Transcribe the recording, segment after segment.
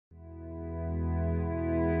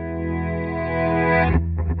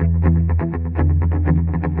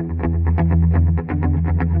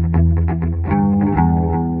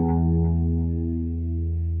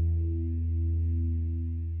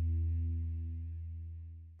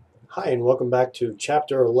Hi, and welcome back to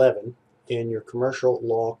Chapter 11 in your commercial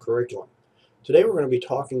law curriculum. Today we're going to be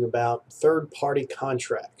talking about third-party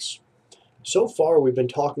contracts. So far we've been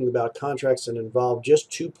talking about contracts that involve just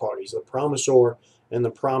two parties, the promisor and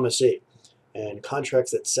the promisee, and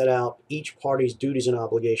contracts that set out each party's duties and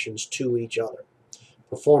obligations to each other,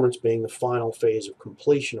 performance being the final phase of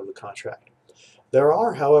completion of the contract. There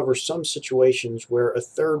are, however, some situations where a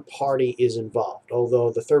third party is involved. Although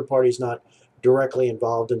the third party is not directly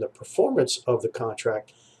involved in the performance of the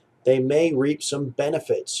contract, they may reap some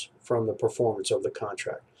benefits from the performance of the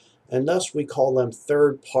contract. And thus we call them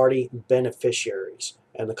third party beneficiaries.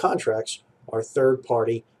 And the contracts are third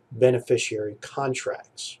party beneficiary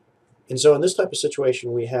contracts. And so in this type of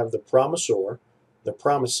situation, we have the promisor, the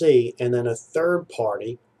promisee, and then a third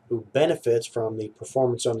party who benefits from the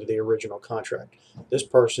performance under the original contract. This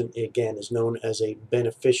person, again, is known as a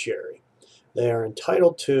beneficiary. They are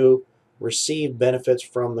entitled to receive benefits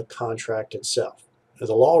from the contract itself.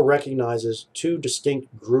 The law recognizes two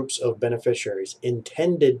distinct groups of beneficiaries: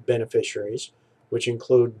 intended beneficiaries, which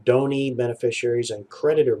include donee beneficiaries and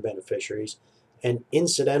creditor beneficiaries, and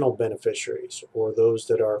incidental beneficiaries, or those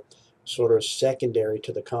that are sort of secondary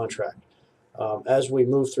to the contract. As we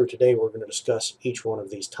move through today, we're going to discuss each one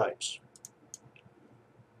of these types.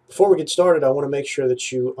 Before we get started, I want to make sure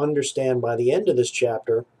that you understand by the end of this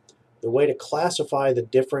chapter the way to classify the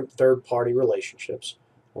different third-party relationships.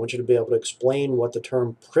 I want you to be able to explain what the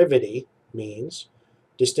term privity means,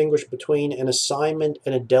 distinguish between an assignment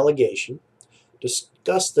and a delegation,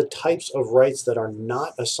 discuss the types of rights that are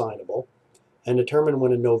not assignable, and determine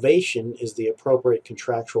when a novation is the appropriate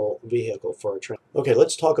contractual vehicle for a transaction. Okay,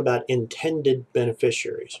 let's talk about intended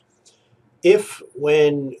beneficiaries. If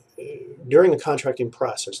during the contracting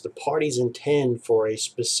process the parties intend for a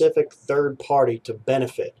specific third party to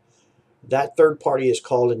benefit, that third party is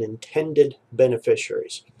called an intended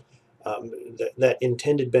beneficiaries. That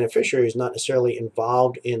intended beneficiary is not necessarily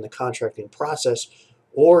involved in the contracting process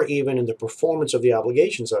or even in the performance of the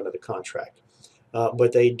obligations under the contract,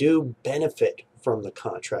 but they do benefit from the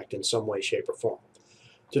contract in some way, shape, or form.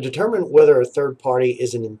 To determine whether a third party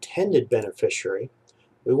is an intended beneficiary,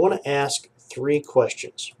 we want to ask three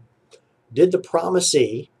questions. Did the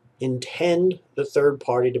promisee intend the third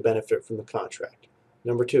party to benefit from the contract?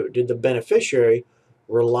 Number two, did the beneficiary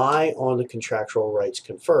rely on the contractual rights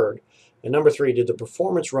conferred? And number three, did the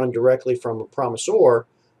performance run directly from a promisor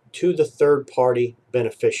to the third party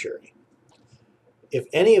beneficiary? If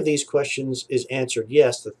any of these questions is answered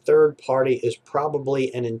yes, the third party is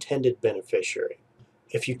probably an intended beneficiary.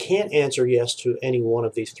 If you can't answer yes to any one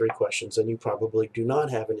of these three questions, then you probably do not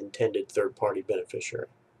have an intended third party beneficiary.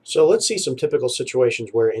 So let's see some typical situations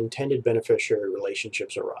where intended beneficiary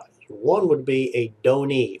relationships arise. One would be a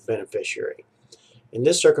donee beneficiary. In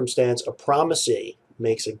this circumstance, a promisee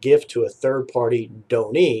makes a gift to a third party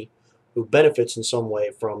donee who benefits in some way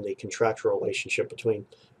from the contractual relationship between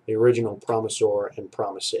the original promisor and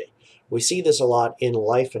promisee. We see this a lot in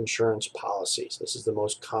life insurance policies. This is the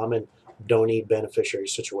most common donee beneficiary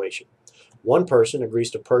situation. One person agrees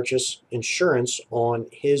to purchase insurance on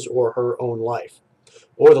his or her own life,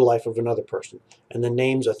 or the life of another person, and then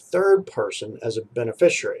names a third person as a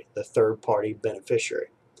beneficiary, the third party beneficiary.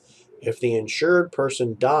 If the insured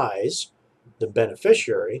person dies, the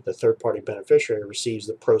beneficiary, the third party beneficiary, receives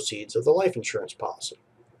the proceeds of the life insurance policy.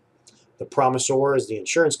 The promisor is the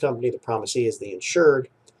insurance company, the promisee is the insured.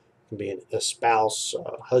 It can be a spouse,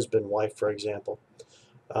 husband, wife, for example.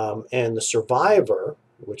 And the survivor,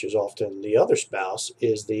 which is often the other spouse,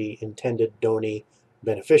 is the intended donee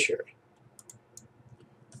beneficiary.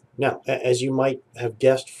 Now, as you might have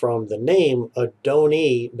guessed from the name, a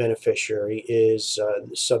donee beneficiary is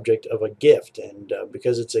the subject of a gift, and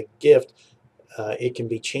because it's a gift, it can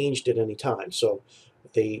be changed at any time. So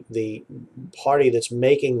the party that's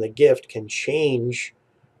making the gift can change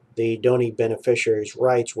the donee beneficiary's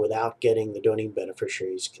rights without getting the donee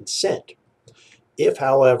beneficiary's consent. If,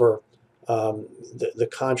 however, the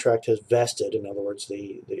contract has vested, in other words,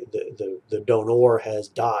 the donor has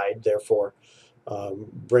died, therefore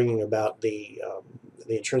bringing about the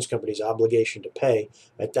insurance company's obligation to pay,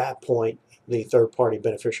 at that point the third-party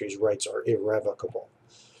beneficiary's rights are irrevocable.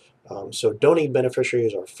 So donee beneficiary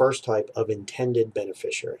is our first type of intended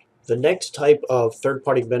beneficiary. The next type of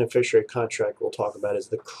third-party beneficiary contract we'll talk about is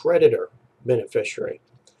the creditor beneficiary.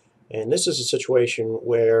 And this is a situation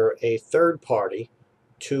where a third party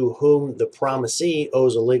to whom the promisee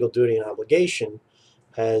owes a legal duty and obligation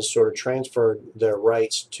has sort of transferred their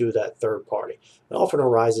rights to that third party. It often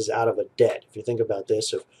arises out of a debt. If you think about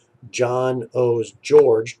this, if John owes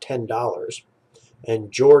George $10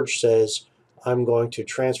 and George says, I'm going to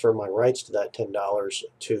transfer my rights to that $10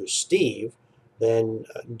 to Steve, then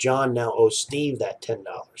John now owes Steve that $10,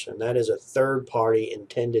 and that is a third-party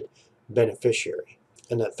intended beneficiary.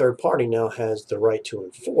 And that third party now has the right to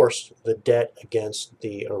enforce the debt against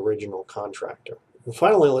the original contractor. And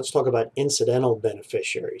finally, let's talk about incidental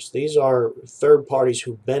beneficiaries. These are third parties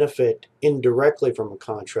who benefit indirectly from a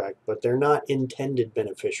contract, but they're not intended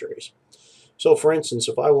beneficiaries. So for instance,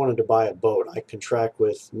 if I wanted to buy a boat, I contract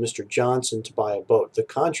with Mr. Johnson to buy a boat. The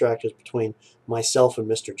contract is between myself and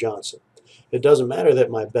Mr. Johnson. It doesn't matter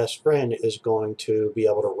that my best friend is going to be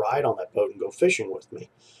able to ride on that boat and go fishing with me.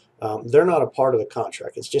 They're not a part of the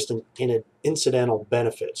contract. It's just an incidental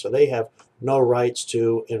benefit. So they have no rights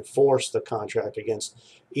to enforce the contract against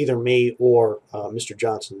either me or Mr.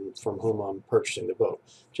 Johnson, from whom I'm purchasing the boat.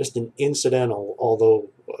 Just an incidental,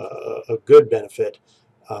 although a good benefit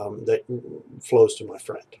that flows to my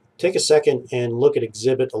friend. Take a second and look at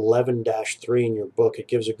Exhibit 11-3 in your book. It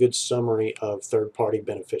gives a good summary of third-party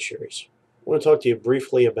beneficiaries. I want to talk to you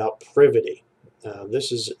briefly about privity.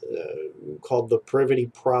 This is called the privity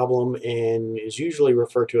problem and is usually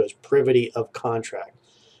referred to as privity of contract.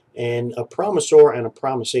 And a promisor and a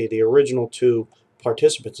promisee, the original two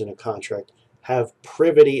participants in a contract, have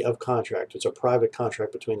privity of contract. It's a private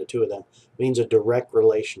contract between the two of them. It means a direct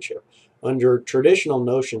relationship. Under traditional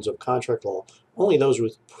notions of contract law, only those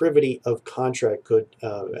with privity of contract could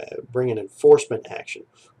bring an enforcement action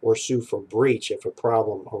or sue for breach if a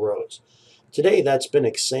problem arose. Today, that's been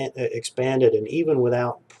expanded, and even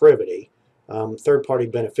without privity, third-party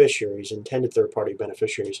beneficiaries, intended third-party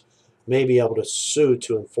beneficiaries, may be able to sue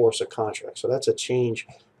to enforce a contract. So that's a change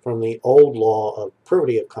from the old law of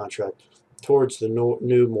privity of contract towards the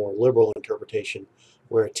new, more liberal interpretation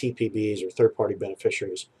where TPBs or third-party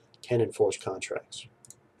beneficiaries can enforce contracts.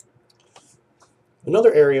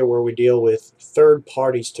 Another area where we deal with third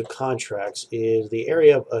parties to contracts is the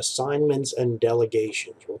area of assignments and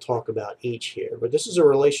delegations. We'll talk about each here, but this is a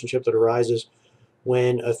relationship that arises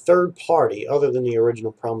when a third party, other than the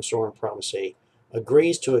original promisor and promisee,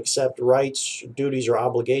 agrees to accept rights, duties, or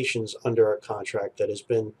obligations under a contract that has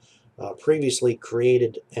been previously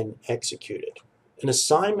created and executed. An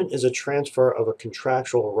assignment is a transfer of a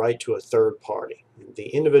contractual right to a third party. The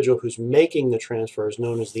individual who's making the transfer is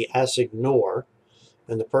known as the assignor,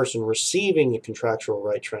 and the person receiving the contractual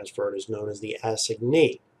right transferred is known as the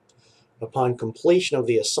assignee. Upon completion of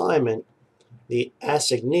the assignment, the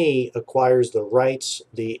assignee acquires the rights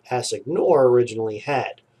the assignor originally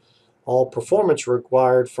had. All performance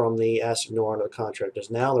required from the assignor under the contract is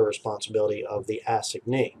now the responsibility of the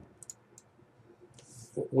assignee.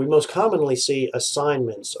 We most commonly see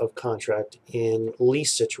assignments of contract in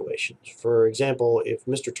lease situations. For example, if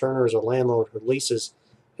Mr. Turner is a landlord who leases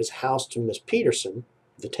his house to Miss Peterson,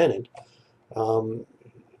 the tenant,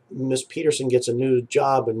 Miss Peterson gets a new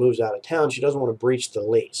job and moves out of town. She doesn't want to breach the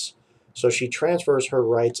lease. So she transfers her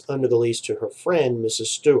rights under the lease to her friend, Mrs.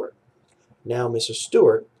 Stewart. Now Mrs.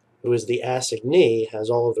 Stewart, who is the assignee, has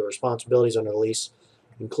all of the responsibilities under the lease,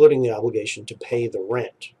 including the obligation to pay the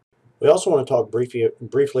rent. We also want to talk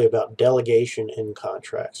briefly about delegation in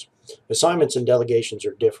contracts. Assignments and delegations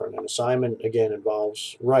are different. An assignment, again,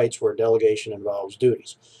 involves rights, where delegation involves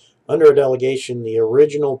duties. Under a delegation, the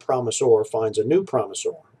original promisor finds a new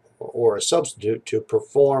promisor or a substitute to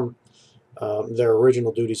perform their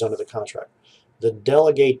original duties under the contract. The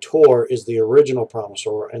delegator is the original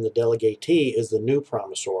promisor, and the delegatee is the new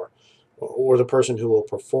promisor, or the person who will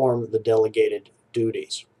perform the delegated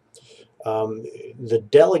duties. The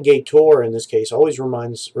delegator, in this case, always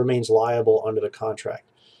remains liable under the contract,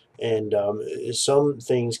 and some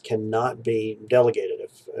things cannot be delegated.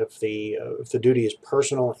 If the duty is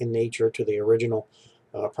personal in nature to the original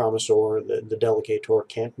promisor, the delegator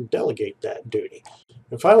can't delegate that duty.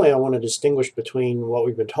 And finally, I want to distinguish between what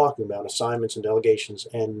we've been talking about, assignments and delegations,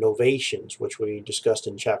 and novations, which we discussed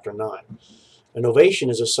in Chapter 9. A novation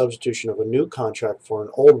is a substitution of a new contract for an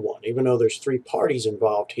old one. Even though there's three parties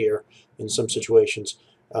involved here in some situations,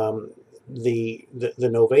 the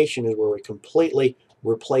novation is where we completely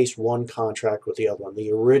replace one contract with the other one.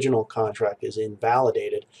 The original contract is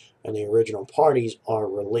invalidated and the original parties are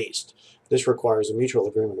released. This requires a mutual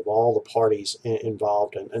agreement of all the parties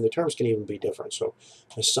involved, and the terms can even be different. So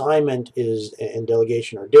assignment and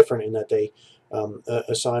delegation are different in that they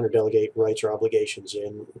assign or delegate rights or obligations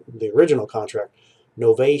in the original contract.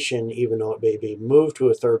 Novation, even though it may be moved to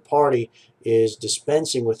a third party, is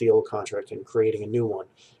dispensing with the old contract and creating a new one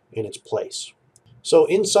in its place. So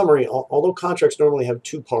in summary, although contracts normally have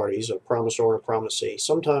two parties, a promisor and a promisee,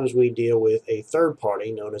 sometimes we deal with a third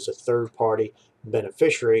party known as a third party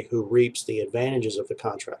beneficiary who reaps the advantages of the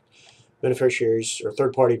contract. beneficiaries or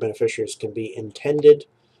third-party beneficiaries can be intended,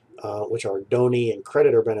 which are donee and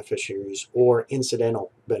creditor beneficiaries, or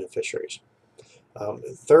incidental beneficiaries.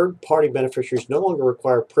 Third-party beneficiaries no longer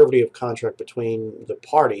require privity of contract between the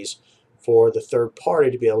parties for the third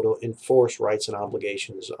party to be able to enforce rights and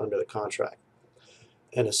obligations under the contract.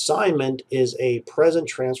 An assignment is a present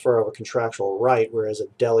transfer of a contractual right, whereas a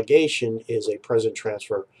delegation is a present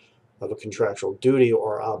transfer of a contractual duty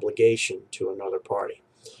or obligation to another party.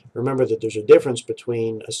 Remember that there's a difference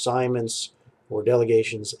between assignments or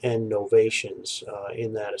delegations and novations,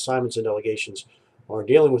 in that assignments and delegations are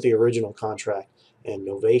dealing with the original contract and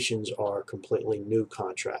novations are completely new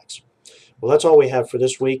contracts. Well, that's all we have for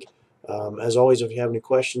this week. As always, if you have any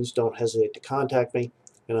questions, don't hesitate to contact me,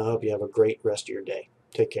 and I hope you have a great rest of your day.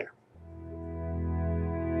 Take care.